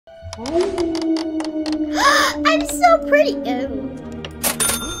I'm so pretty.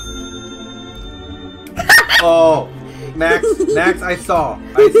 Oh, Max, I saw.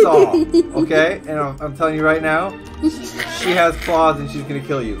 Okay, and I'm telling you right now, she has claws and she's gonna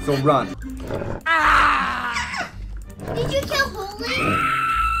kill you. So run. Did you kill Holy?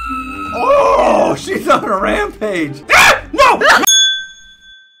 Oh, she's on a rampage. No! No!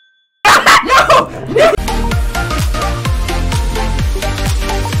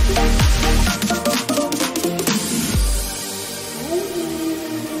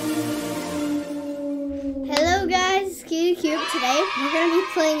 Hello guys, Cube. Today we're going to be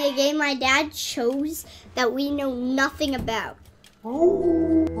playing a game my dad chose that we know nothing about.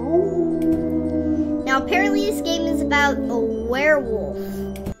 Now apparently this game is about a werewolf.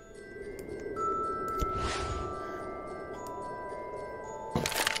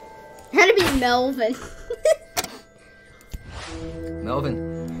 How to be Melvin.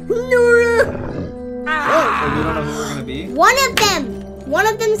 Melvin. Nora! Oh, you don't know who we're gonna be? One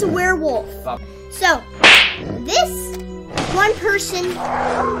of them's a werewolf. Stop. So, this one person.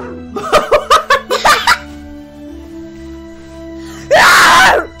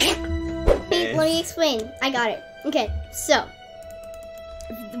 Wait, let me explain. I got it. Okay, so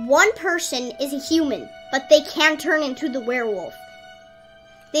one person is a human, but they can turn into the werewolf.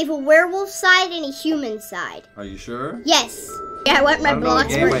 They have a werewolf side and a human side. Are you sure? Yes. Yeah, I want my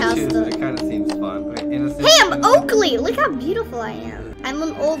blocks for house. It kind of seems fun. Okay, innocent. Hey, I'm Oakley. Look how beautiful I am. I'm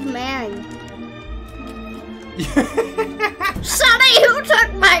an old man. Sonny, who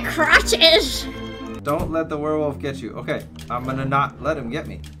took my crutches? Don't let the werewolf get you. Okay, I'm gonna not let him get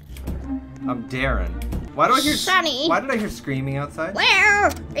me. I'm Darren. Why do I hear? Sonny. Why did I hear screaming outside?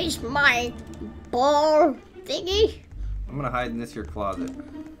 Where is my ball thingy? I'm gonna hide in this here closet.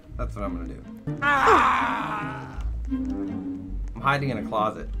 That's what I'm gonna do. I'm hiding in a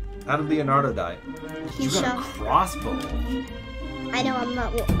closet. How did Leonardo die? You got a crossbow. I know.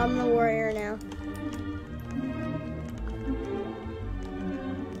 I'm the warrior now.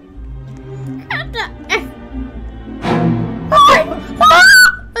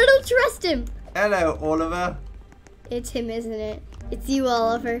 I don't trust him. Hello, Oliver. It's him, isn't it? It's you,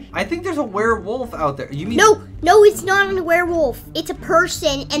 Oliver. I think there's a werewolf out there. You mean? No, it's not a werewolf. It's a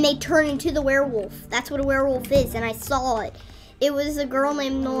person, and they turn into the werewolf. That's what a werewolf is, and I saw it. It was a girl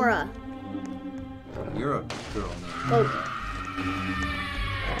named Nora. You're a girl named Nora.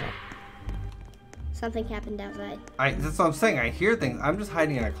 Something happened outside. That's what I'm saying. I hear things. I'm just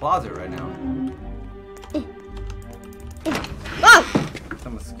hiding in a closet right now. Oh!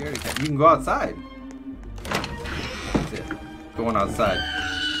 I'm a scaredy cat. You can go outside. That's it. Going outside.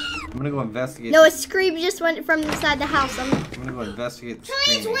 I'm gonna go investigate. No, a scream just went from inside the house. I'm gonna go investigate.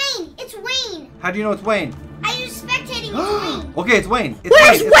 Charlie, it's Wayne. It's Wayne. How do you know it's Wayne? I was spectating. It's Wayne. Okay, it's Wayne.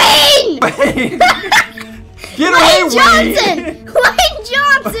 Where's Wayne? Wayne? Get away, Johnson! Wayne!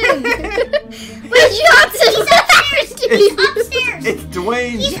 Johnson! Wayne Johnson! He's upstairs. It's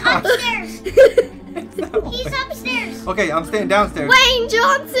Dwayne. He's upstairs. He's upstairs. Okay, I'm staying downstairs. Wayne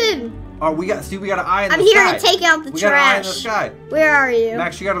Johnson! Oh, we got an eye in the sky. I'm here to take out the trash. We got trash. an eye in the sky. Where are you?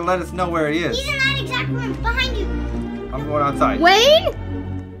 Max, you gotta let us know where he is. He's in that exact room behind you. I'm going outside. Wayne?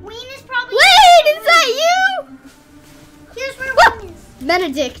 Wayne is probably. Wayne, is that you? Here's where Wayne is.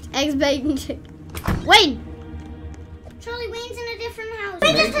 Benedict, ex-Benedict. Wayne! Charlie, Wayne's in a different house.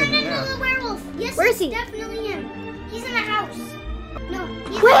 Wayne just turned into a werewolf. Yes, where is he? Definitely him. He's in the house. No,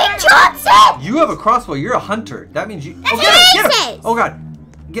 he's Wayne Johnson! You have a crossbow. You're a hunter. That means you. That's what he get says. him. Oh God!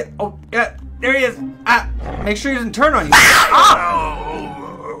 Oh yeah! There he is. Ah! Make sure he doesn't turn on you.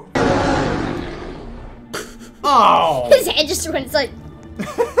 Oh! Oh! His head just went like.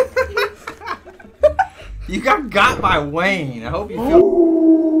 You got by Wayne. I hope you feel.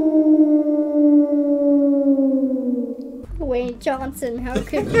 Wayne Johnson, how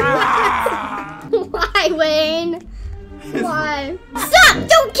could you? Why, Wayne? Why? Stop!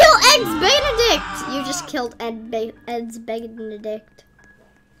 Don't kill Ed's Benedict! You just killed Ed's Benedict.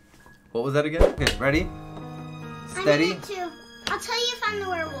 What was that again? Okay, ready? Steady. I'll tell you if I'm the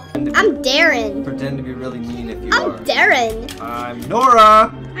werewolf. I'm Darren. Pretend to be really mean if you are. I'm Darren. I'm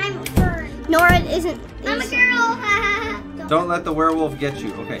Nora. I'm Fern. Nora isn't. I'm a girl. Don't let the werewolf get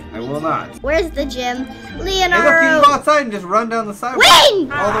you. Okay, I will not. Where's the gym? Hey, look, Leonardo. you can go outside and just run down the sidewalk. Wayne!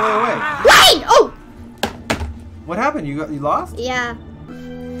 All the way away. Wayne! Oh! What happened? You lost? Yeah.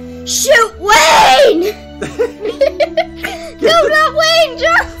 Shoot Wayne! No, not Wayne,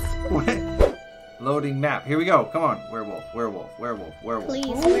 Johnson! Loading map. Here we go. Come on. Werewolf.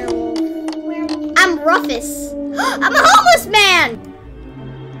 Please, werewolf. I'm Rufus. I'm a homeless man!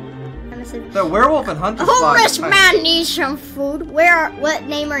 I'm message. The werewolf and hunter. Homeless man needs some food. What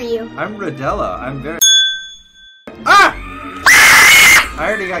name are you? I'm Rodella. I'm very. Ah! I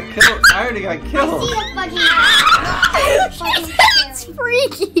already got killed. I See the fudgy. It's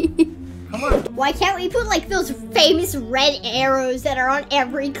freaky. Come on. Why can't we put like those famous red arrows that are on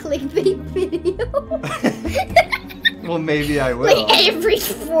every clickbait video? Well, maybe I will. Like every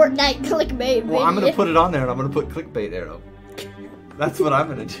Fortnite clickbait video. Well, I'm gonna put it on there, and I'm gonna put clickbait arrow. That's what I'm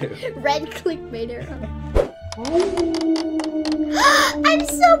gonna do. Red clickbait arrow. I'm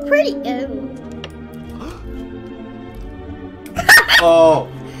so pretty. Oh,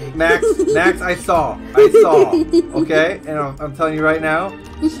 Max, I saw. Okay, and I'm telling you right now,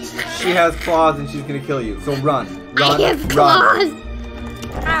 she has claws and she's gonna kill you. So run. I have claws.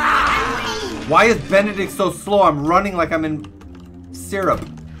 Why is Benedict so slow? I'm running like I'm in syrup.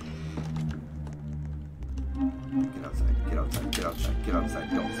 Get outside.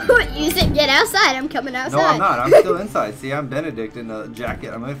 Don't see. You said get outside. I'm coming outside. No, I'm not. I'm still inside. See, I'm Benedict in a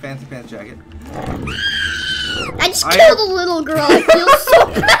jacket. I'm in a fancy pants jacket. I just killed a little girl. I feel so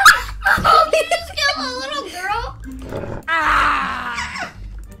bad. You just killed a little girl?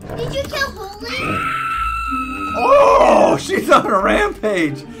 Did you kill Holy? Oh, she's on a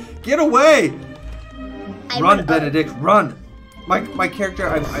rampage. Get away. Run, Benedict, run. My character,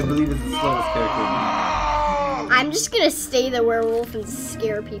 I believe, is the slowest character. I'm just gonna stay the werewolf and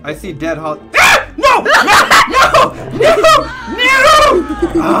scare people. I see dead Holly. Ah! No!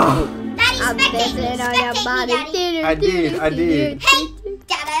 Daddy, spectate. I did. Hey!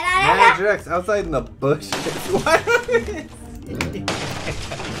 Manager X outside in the bushes. Why don't you see?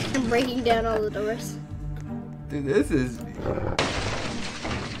 I'm breaking down all the doors. Dude, this is.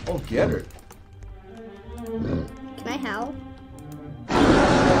 Oh, get her. Can I howl?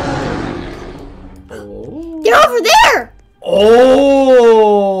 Oh. Get over there!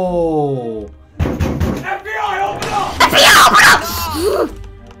 Oh! FBI, open up! FBI, open up!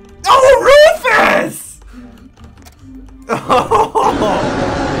 Oh, Rufus!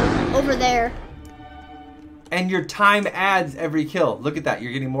 Oh. Over there. And your time adds every kill. Look at that.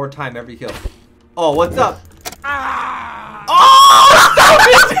 You're getting more time every kill. Oh, what's up? Ah. Oh!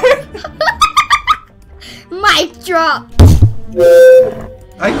 Mic drop.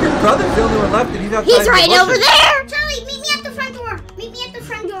 I think your brother's the only one left, and he's outside. He's right over there. Charlie, meet me at the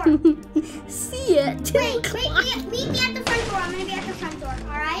front door. See it. Wait, meet me at the front door. I'm gonna be at the front door,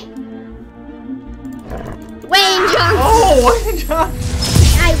 alright? Wayne Johnson. Oh, Wayne Johnson.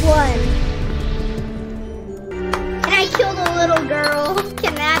 I won. And I killed a little girl.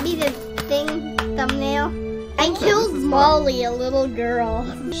 Can that be the thing thumbnail? I killed Molly, a little girl.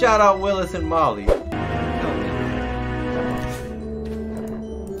 Shout out Willis and Molly.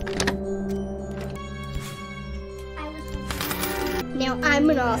 Now I'm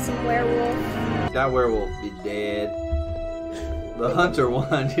an awesome werewolf. That werewolf be dead. The hunter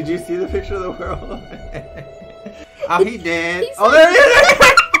won. Did you see the picture of the werewolf? Oh, he dead. He's oh, there he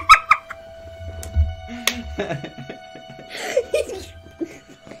is!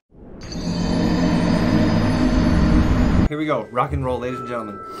 Here we go. Rock and roll, ladies and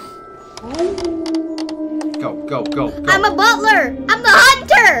gentlemen. Go. I'm a butler. I'm the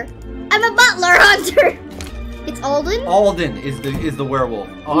hunter. I'm a butler hunter. It's Alden? Alden is the werewolf.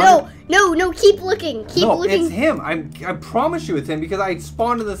 No, keep looking. Keep looking. No, it's him. I promise you it's him because I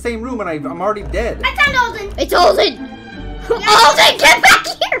spawned in the same room and I'm already dead. I found Alden. It's Alden. Alden, get back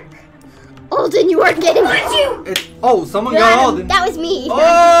here. Alden, you are getting you. Oh, someone got Alden. That was me.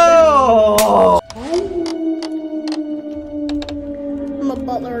 Oh! I'm a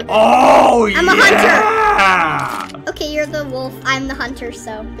butler. Oh, I'm a hunter. Okay, you're the wolf. I'm the hunter,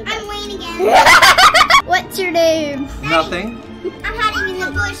 so. I'm Wayne again. What's your name? Nothing. I'm hiding in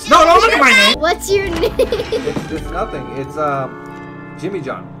the bush. No, don't look at my name. What's your name? It's nothing. It's Jimmy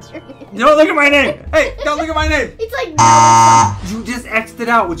John. Don't look at my name. Hey, don't look at my name. It's like You just X'd it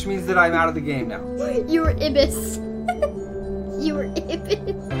out, which means that I'm out of the game now. you were Ibis. You were Ibis.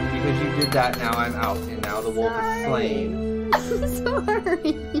 Because you did that, now I'm out, and now the wolf is slain. I'm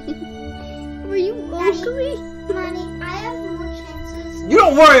sorry. Were you ugly? Honey, I have more chances. You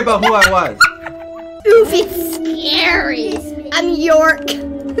don't worry about who I was. Oof, it's scary. I'm York.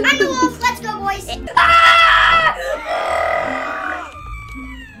 I'm the wolf. Let's go, boys.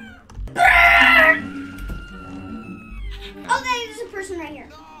 Oh, there's a person right here.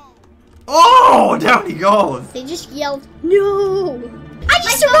 Oh, down he goes. They just yelled, no. I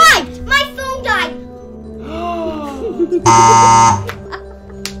just survived. My phone died.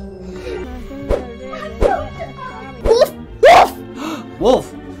 Wolf, wolf.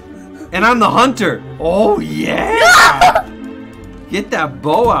 Wolf. And I'm the hunter. Oh, yeah. Get that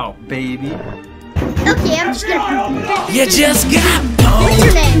bow out, baby. Okay, I'm just gonna. You just got What's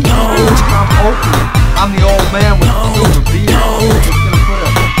your name? I'm Oakley. I'm the old man with the silver beard. I'm just gonna put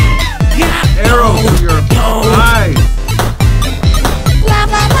an arrow through your eyes.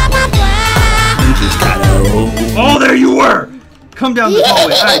 You just gotta roll. Oh, there you were! Come down this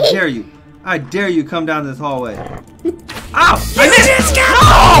hallway. I dare you. I dare you come down this hallway. Ow! I missed!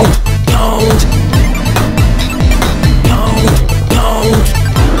 No!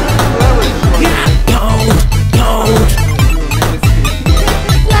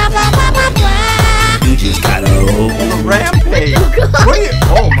 You just gotta roll. The rampage! What are you?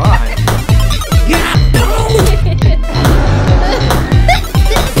 Oh my!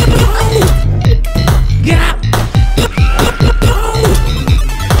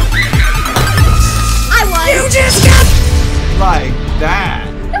 Like that.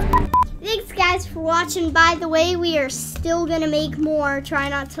 Thanks guys for watching. By the way, we are still gonna make more Try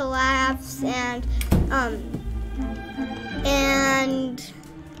Not to Laughs and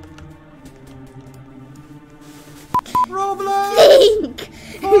Roblox!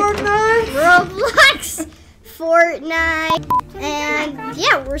 Fortnite! Roblox, Fortnite, and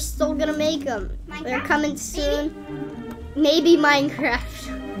yeah, we're still gonna make them. They're coming soon. Maybe Minecraft.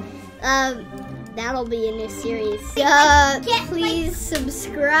 That'll be a new series. Please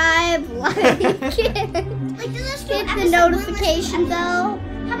subscribe, like, hit the notification bell.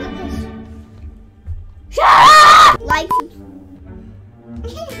 How about this? Like,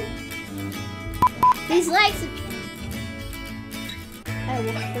 these likes. I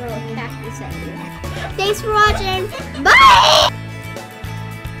will throw a cactus at you. Thanks for watching. Bye!